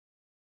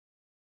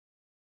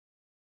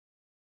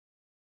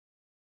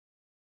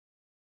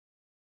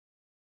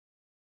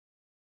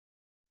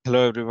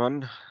Hello,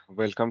 everyone.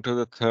 Welcome to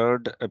the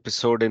third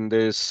episode in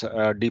this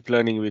Deep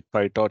Learning with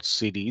Pytorch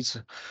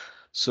series.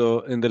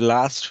 So, in the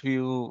last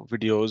few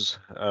videos,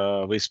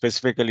 we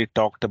specifically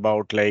talked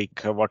about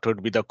what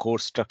would be the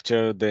course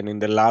structure. Then, in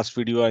the last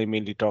video, I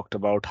mainly talked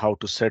about how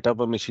to set up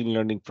a machine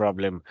learning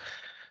problem.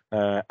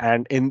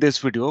 And in this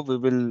video, we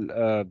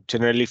will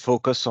generally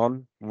focus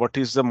on what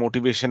is the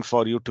motivation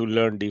for you to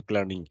learn deep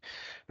learning,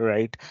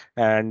 right?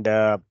 And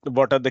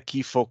what are the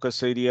key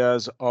focus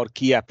areas or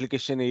key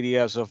application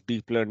areas of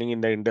deep learning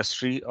in the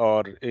industry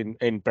or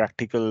in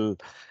practical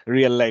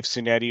real life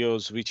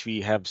scenarios, which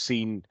we have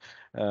seen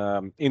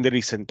in the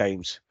recent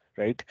times,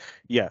 right?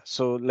 Yeah,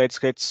 so let's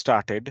get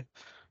started.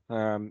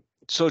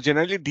 So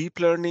generally deep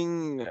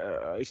learning,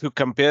 if you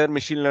compare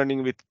machine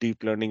learning with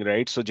deep learning,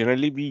 right? So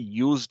generally we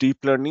use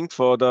deep learning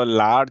for the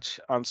large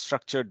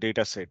unstructured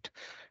data set,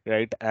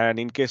 right? And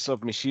in case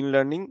of machine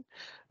learning,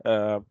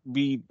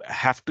 we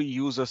have to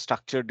use a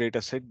structured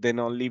data set, then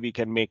only we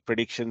can make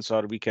predictions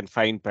or we can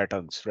find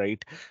patterns,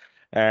 right?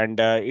 And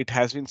it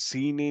has been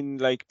seen in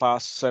like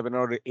past 7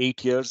 or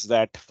 8 years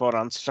that for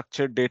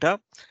unstructured data,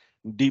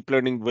 deep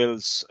learning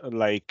wills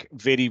like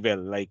very well.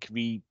 Like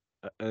we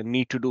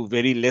need to do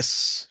very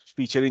less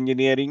feature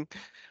engineering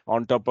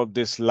on top of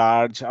this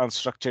large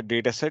unstructured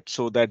data set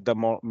so that the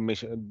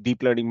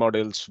deep learning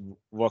models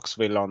works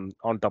well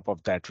on top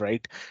of that,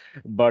 right?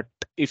 But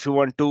if you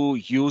want to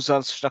use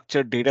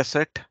unstructured data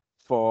set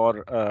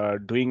for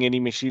doing any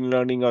machine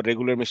learning or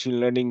regular machine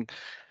learning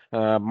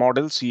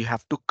models, you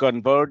have to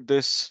convert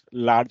this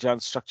large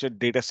unstructured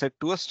data set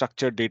to a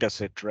structured data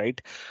set,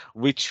 right?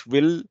 Which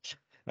will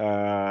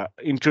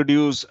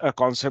introduce a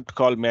concept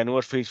called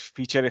manual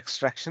feature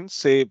extraction.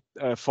 Say,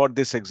 for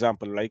this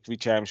example, like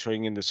which I am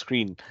showing in the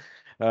screen,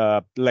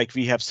 like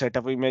we have set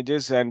up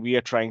images and we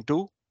are trying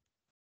to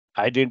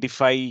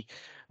identify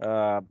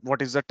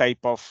what is the type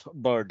of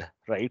bird,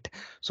 right?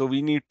 So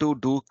we need to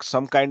do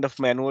some kind of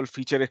manual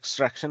feature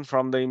extraction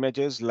from the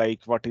images,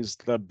 like what is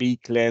the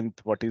beak length,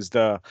 what is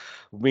the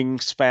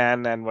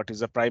wingspan, and what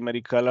is the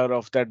primary color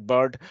of that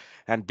bird.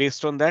 And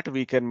based on that,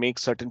 we can make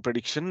certain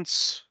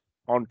predictions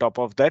on top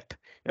of that,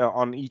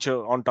 on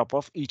top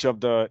of each of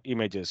the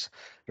images,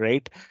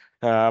 right?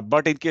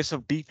 But in case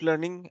of deep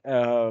learning,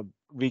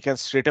 we can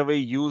straight away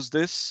use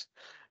this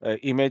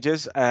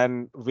images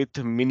and with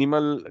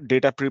minimal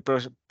data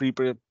preparation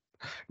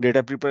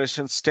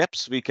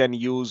steps, we can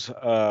use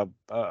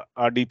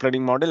our deep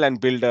learning model and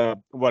build a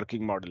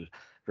working model,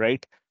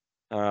 right?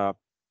 Uh,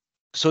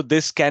 so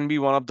this can be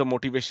one of the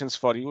motivations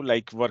for you,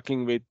 like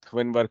working with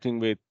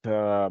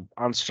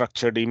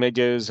unstructured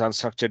images,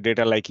 unstructured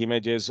data like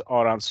images,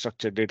 or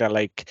unstructured data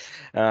like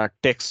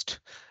text.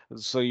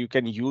 So you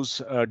can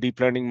use deep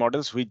learning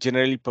models, which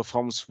generally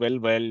performs well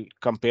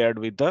compared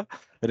with the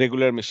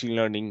regular machine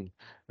learning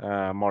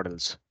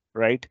models,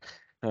 right?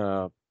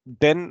 Uh,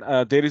 then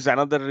there is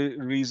another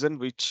reason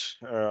which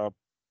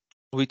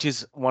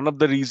is one of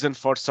the reason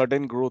for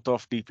sudden growth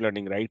of deep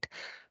learning, right?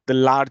 The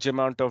large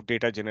amount of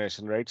data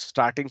generation, right?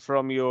 Starting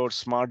from your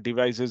smart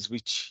devices,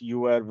 which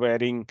you are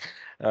wearing,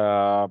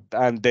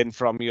 and then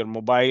from your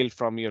mobile,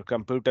 from your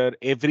computer,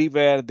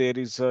 everywhere there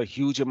is a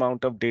huge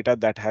amount of data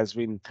that has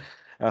been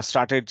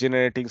started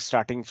generating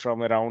starting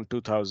from around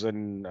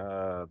 2000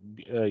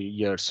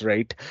 years,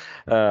 right?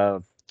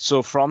 Uh,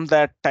 so from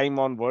that time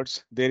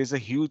onwards, there is a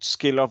huge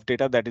scale of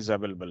data that is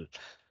available.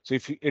 So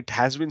if it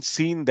has been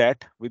seen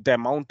that with the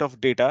amount of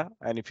data,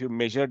 and if you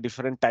measure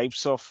different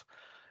types of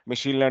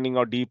machine learning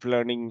or deep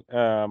learning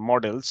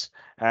models,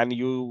 and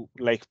you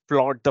like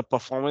plot the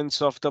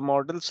performance of the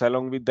models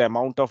along with the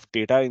amount of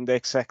data in the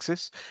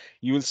x-axis,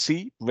 you will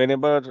see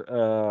whenever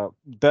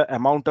the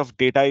amount of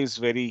data is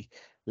very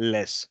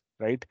less,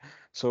 right?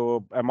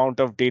 So amount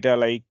of data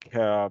like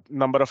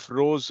number of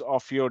rows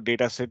of your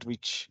data set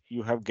which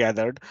you have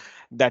gathered,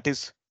 that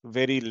is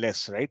very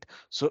less, right?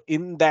 So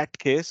in that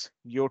case,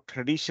 your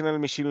traditional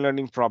machine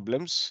learning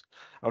problems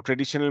or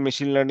traditional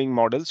machine learning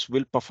models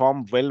will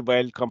perform well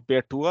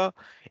compared to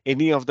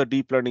any of the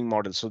deep learning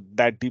models. So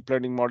that deep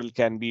learning model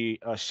can be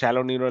a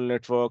shallow neural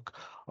network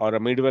or a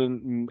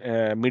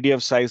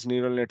medium-sized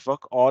neural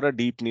network or a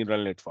deep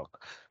neural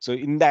network. So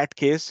in that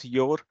case,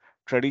 your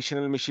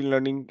traditional machine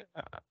learning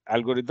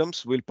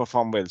algorithms will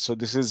perform well. So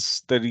this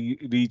is the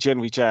region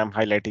which I am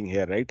highlighting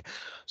here, right?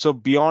 So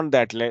beyond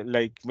that,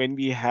 like when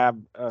we have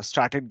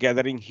started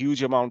gathering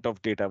huge amount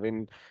of data,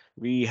 when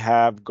we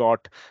have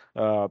got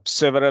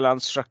several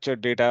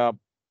unstructured data,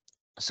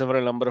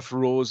 several number of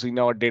rows in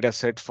our data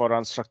set for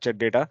unstructured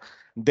data,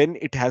 then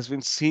it has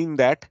been seen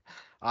that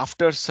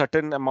after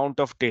certain amount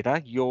of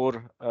data,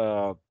 your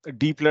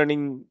deep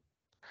learning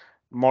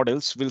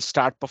models will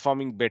start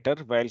performing better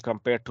while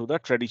compared to the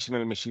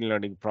traditional machine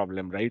learning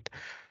problem, right?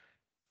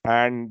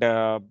 And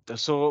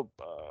so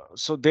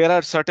there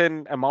are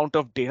certain amount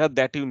of data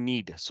that you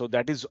need. So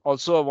that is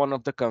also one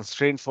of the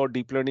constraint for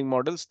deep learning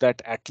models,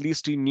 that at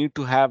least you need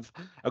to have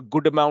a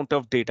good amount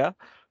of data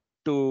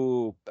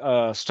to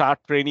start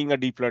training a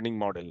deep learning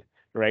model.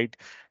 right?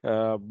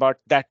 But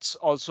that's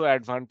also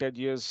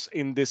advantageous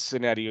in this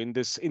scenario, in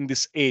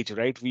this age,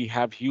 right? We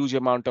have huge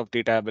amount of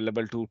data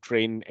available to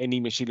train any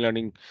machine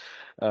learning,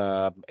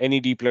 any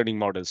deep learning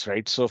models,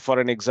 right? So for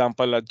an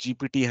example, a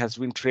GPT has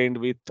been trained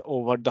with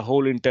over the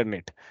whole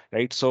internet,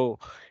 right? So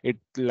it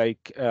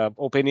like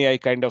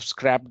OpenAI kind of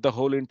scrapped the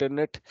whole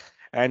internet,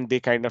 and they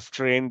kind of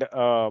trained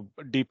a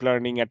deep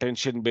learning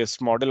attention based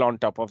model on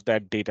top of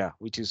that data,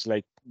 which is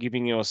like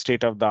giving you a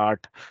state of the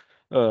art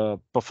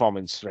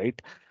performance,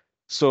 right?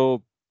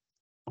 So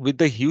with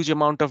the huge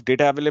amount of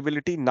data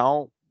availability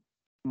now,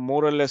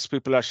 more or less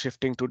people are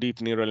shifting to deep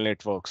neural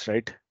networks,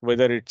 right?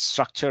 Whether it's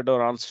structured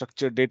or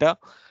unstructured data,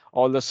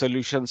 all the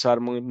solutions are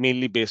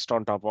mainly based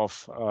on top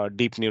of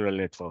deep neural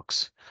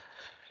networks,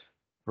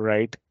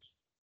 right?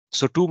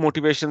 So two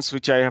motivations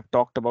which I have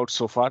talked about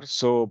so far.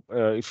 So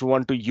if you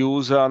want to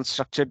use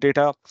unstructured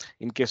data,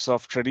 in case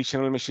of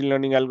traditional machine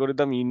learning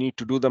algorithm, you need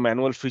to do the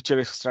manual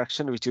feature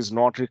extraction, which is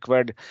not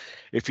required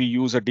if you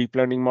use a deep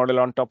learning model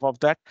on top of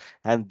that.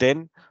 And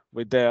then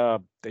with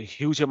the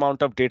huge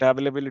amount of data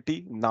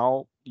availability,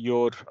 now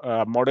your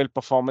model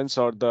performance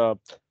or the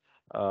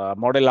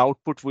model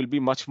output will be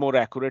much more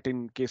accurate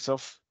in case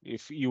of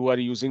if you are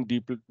using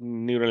deep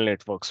neural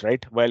networks,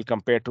 right? While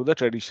compared to the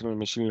traditional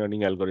machine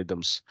learning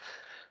algorithms.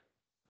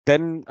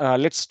 Then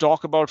let's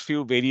talk about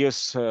few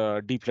various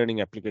deep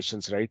learning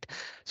applications, right?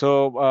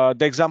 So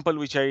the example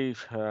which I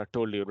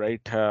told you,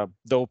 right? The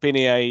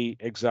OpenAI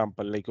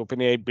example, like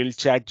OpenAI built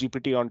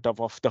ChatGPT on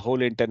top of the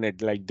whole internet.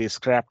 Like they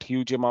scrapped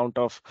huge amount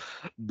of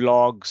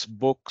blogs,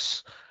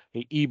 books,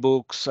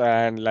 ebooks,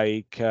 and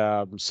like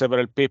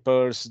several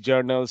papers,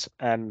 journals,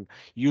 and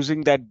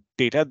using that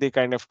data, they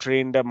kind of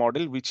trained a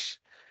model which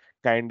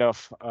kind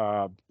of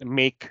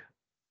make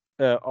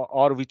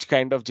or which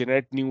kind of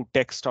generate new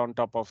text on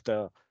top of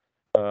the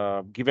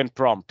given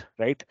prompt,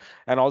 right?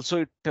 And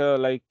also it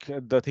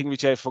the thing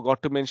which I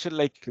forgot to mention,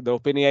 like the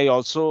OpenAI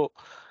also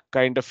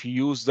kind of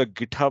use the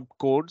GitHub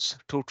codes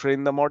to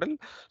train the model,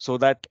 so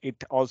that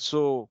it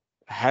also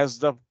has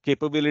the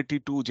capability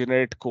to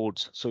generate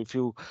codes. So if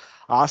you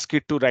ask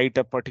it to write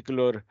a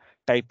particular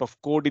type of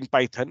code in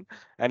Python,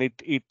 and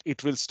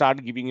it will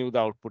start giving you the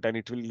output, and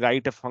it will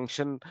write a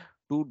function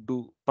to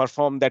do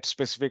perform that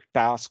specific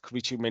task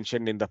which you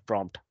mentioned in the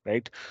prompt,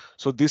 right?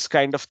 So this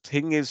kind of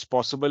thing is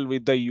possible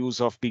with the use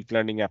of deep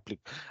learning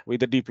with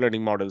the deep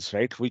learning models,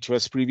 right? Which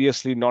was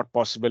previously not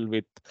possible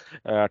with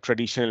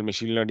traditional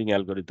machine learning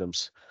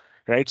algorithms,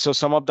 right? So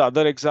some of the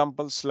other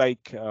examples,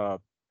 like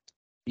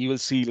you will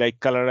see like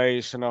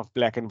colorization of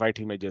black and white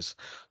images.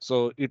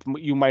 So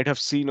you might have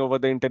seen over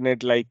the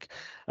internet, like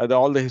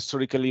all the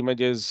historical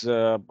images,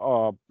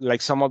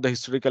 like some of the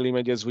historical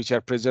images which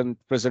are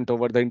present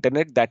over the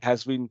internet, that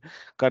has been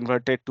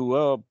converted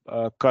to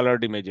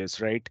colored images,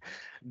 right?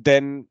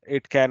 Then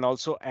it can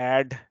also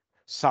add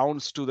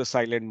sounds to the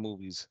silent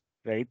movies,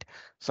 right?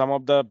 Some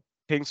of the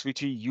things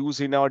which we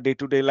use in our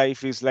day-to-day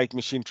life is like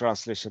machine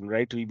translation,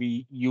 right?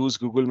 We use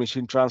Google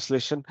machine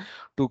translation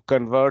to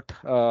convert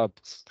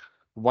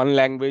one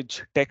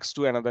language text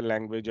to another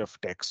language of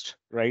text,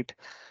 right?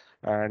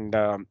 And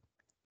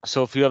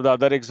so a few of the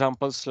other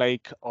examples,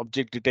 like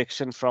object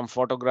detection from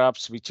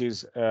photographs, which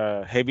is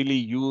heavily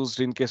used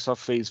in case of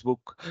Facebook,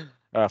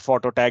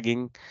 photo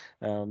tagging.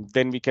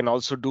 Then we can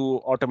also do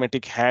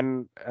automatic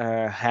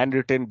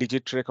handwritten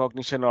digit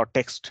recognition or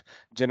text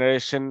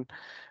generation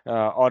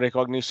or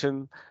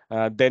recognition.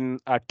 Then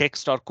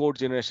text or code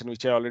generation,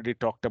 which I already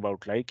talked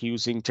about, like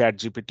using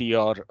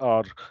ChatGPT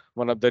or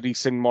one of the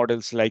recent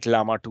models like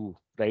Llama 2,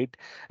 right?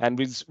 And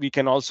we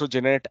can also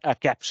generate a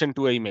caption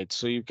to an image.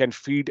 So you can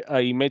feed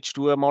an image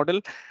to a model,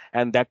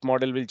 and that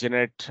model will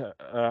generate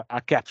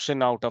a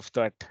caption out of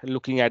that,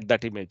 looking at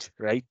that image,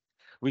 right?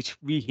 Which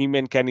we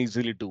human can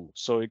easily do.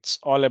 So it's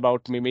all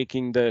about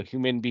mimicking the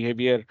human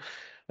behavior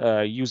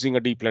using a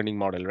deep learning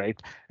model, right?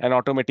 And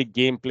automatic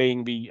game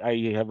playing,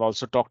 I have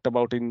also talked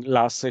about in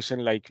last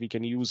session, like we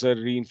can use a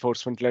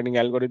reinforcement learning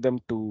algorithm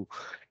to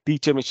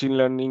teach a machine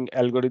learning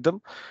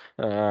algorithm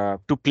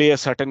to play a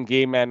certain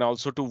game, and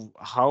also to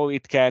how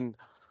it can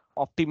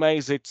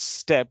optimize its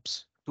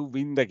steps to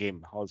win the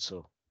game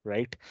also,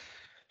 right?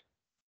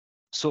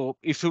 So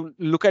if you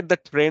look at the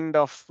trend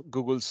of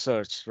Google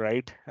search,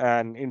 right,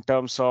 and in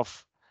terms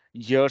of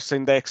years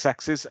in the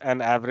x-axis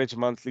and average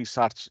monthly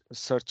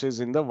searches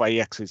in the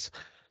y-axis,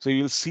 so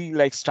you'll see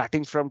like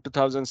starting from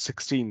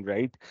 2016,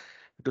 right,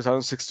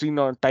 2016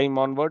 on time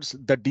onwards,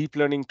 the deep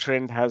learning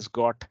trend has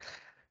got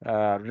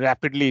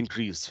rapidly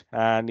increased.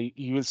 And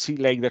you will see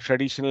like the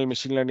traditional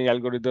machine learning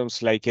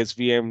algorithms like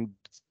SVM,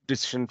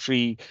 decision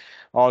tree,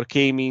 or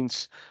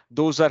k-means,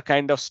 those are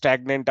kind of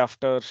stagnant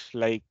after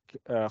like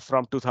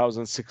from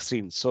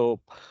 2016. So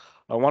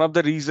one of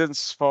the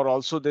reasons for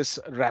also this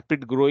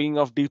rapid growing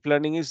of deep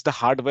learning is the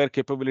hardware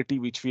capability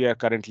which we are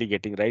currently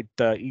getting, right?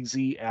 The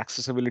easy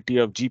accessibility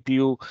of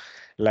GPU,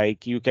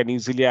 like you can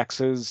easily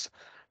access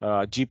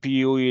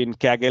GPU in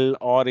Kaggle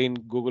or in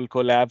Google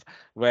Colab,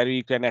 where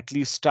you can at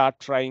least start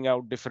trying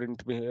out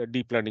different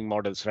deep learning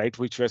models, right,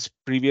 which was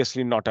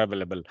previously not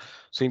available.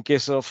 So in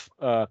case of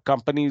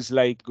companies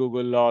like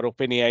Google or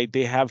OpenAI,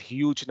 they have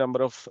huge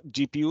number of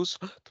GPUs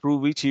through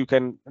which you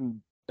can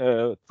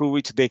through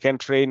which they can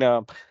train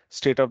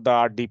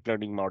state-of-the-art deep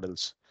learning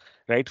models,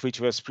 right,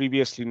 which was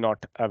previously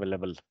not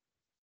available.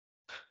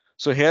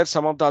 So here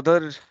some of the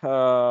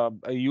other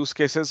use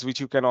cases which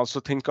you can also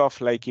think of,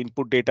 like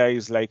input data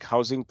is like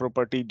housing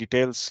property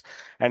details,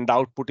 and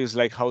output is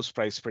like house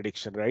price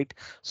prediction, right?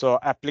 So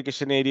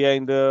application area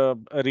in the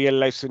real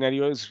life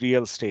scenario is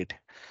real estate,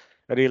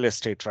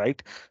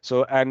 right?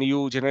 So, and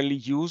you generally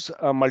use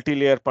a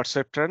multi-layer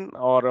perceptron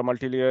or a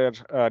multi-layer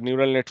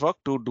neural network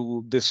to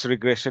do this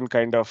regression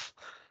kind of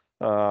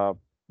uh,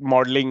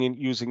 modeling in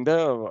using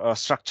the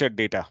structured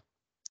data,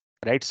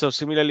 right? So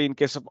similarly, in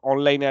case of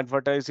online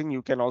advertising,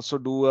 you can also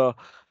do a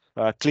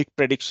click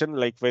prediction,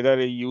 like whether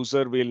a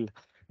user will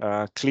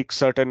click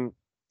certain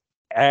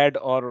ad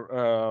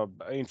or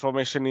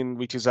information in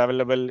which is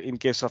available in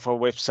case of a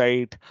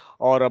website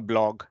or a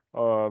blog,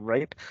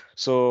 right?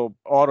 So,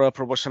 or a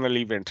promotional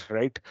event,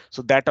 right?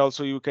 So that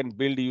also you can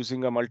build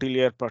using a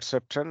multi-layer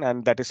perceptron,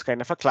 and that is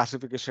kind of a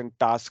classification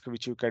task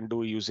which you can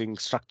do using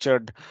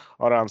structured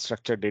or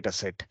unstructured data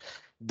set.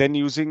 Then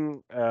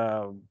using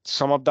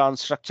some of the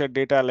unstructured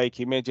data like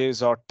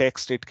images or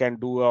text, it can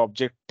do a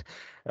object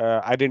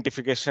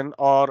identification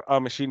or a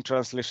machine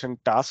translation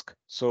task.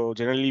 So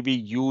generally we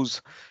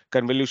use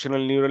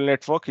convolutional neural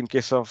network in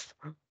case of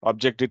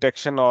object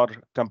detection or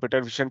computer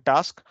vision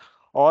task,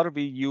 or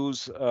we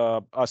use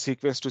a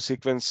sequence to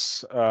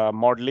sequence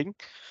modeling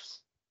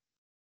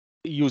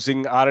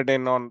using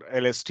RNN on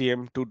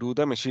LSTM to do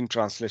the machine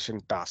translation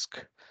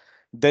task.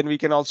 Then we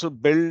can also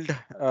build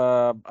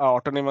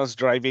autonomous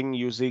driving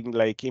using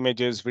like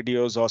images,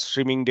 videos, or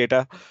streaming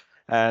data.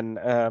 And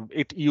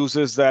it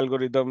uses the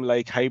algorithm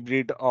like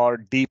hybrid or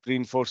deep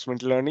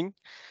reinforcement learning.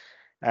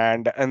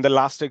 And the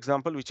last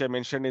example which I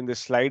mentioned in this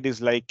slide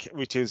is like,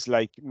 which is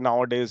like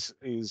nowadays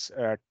is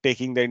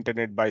taking the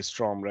internet by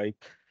storm, right?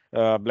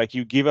 Like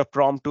you give a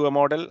prompt to a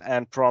model,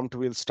 and prompt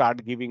will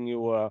start giving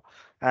you a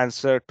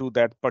answer to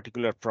that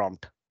particular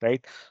prompt,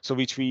 right? So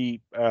which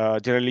we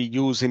generally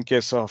use in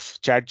case of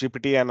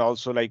ChatGPT, and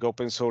also like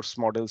open source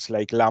models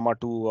like Llama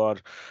 2 or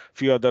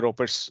few other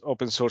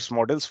open source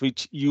models,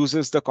 which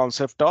uses the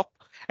concept of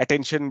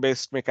attention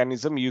based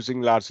mechanism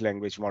using large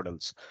language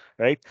models,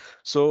 right?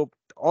 So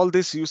all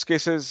these use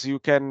cases you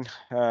can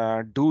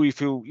do if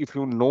you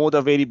know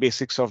the very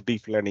basics of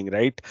deep learning,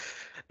 right?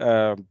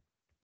 Um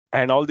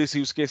and all these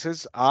use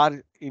cases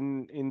are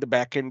in the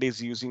back end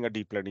is using a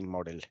deep learning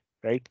model,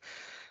 right?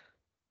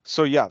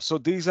 So yeah, so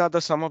these are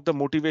the some of the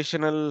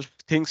motivational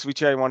things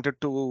which I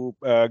wanted to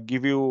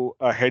give you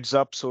a heads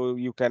up, so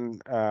you can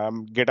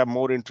get a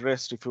more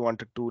interest if you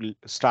wanted to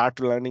start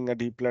learning a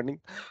deep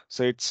learning.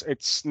 So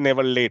it's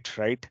never late,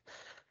 right?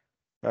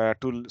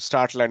 To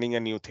start learning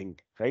a new thing,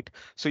 right?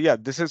 So yeah,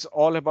 this is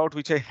all about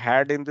which I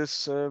had in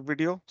this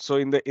video. So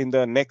in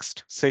the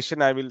next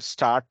session, I will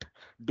start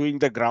doing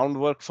the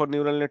groundwork for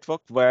neural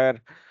network, where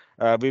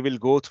we will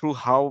go through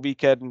how we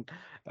can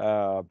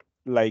uh,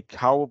 like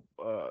how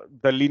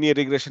the linear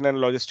regression and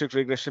logistic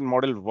regression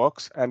model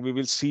works, and we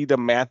will see the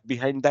math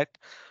behind that.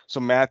 So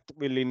math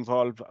will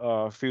involve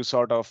a few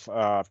sort of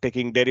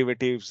taking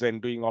derivatives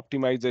and doing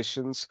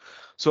optimizations.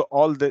 So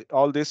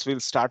all this will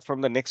start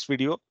from the next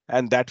video,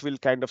 and that will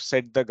kind of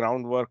set the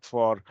groundwork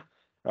for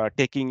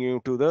taking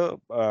you to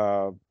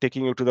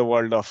the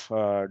world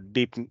of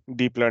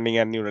deep learning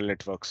and neural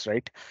networks,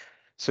 right?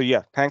 So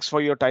yeah, thanks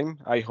for your time.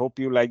 I hope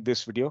you like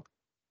this video.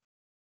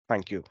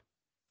 Thank you.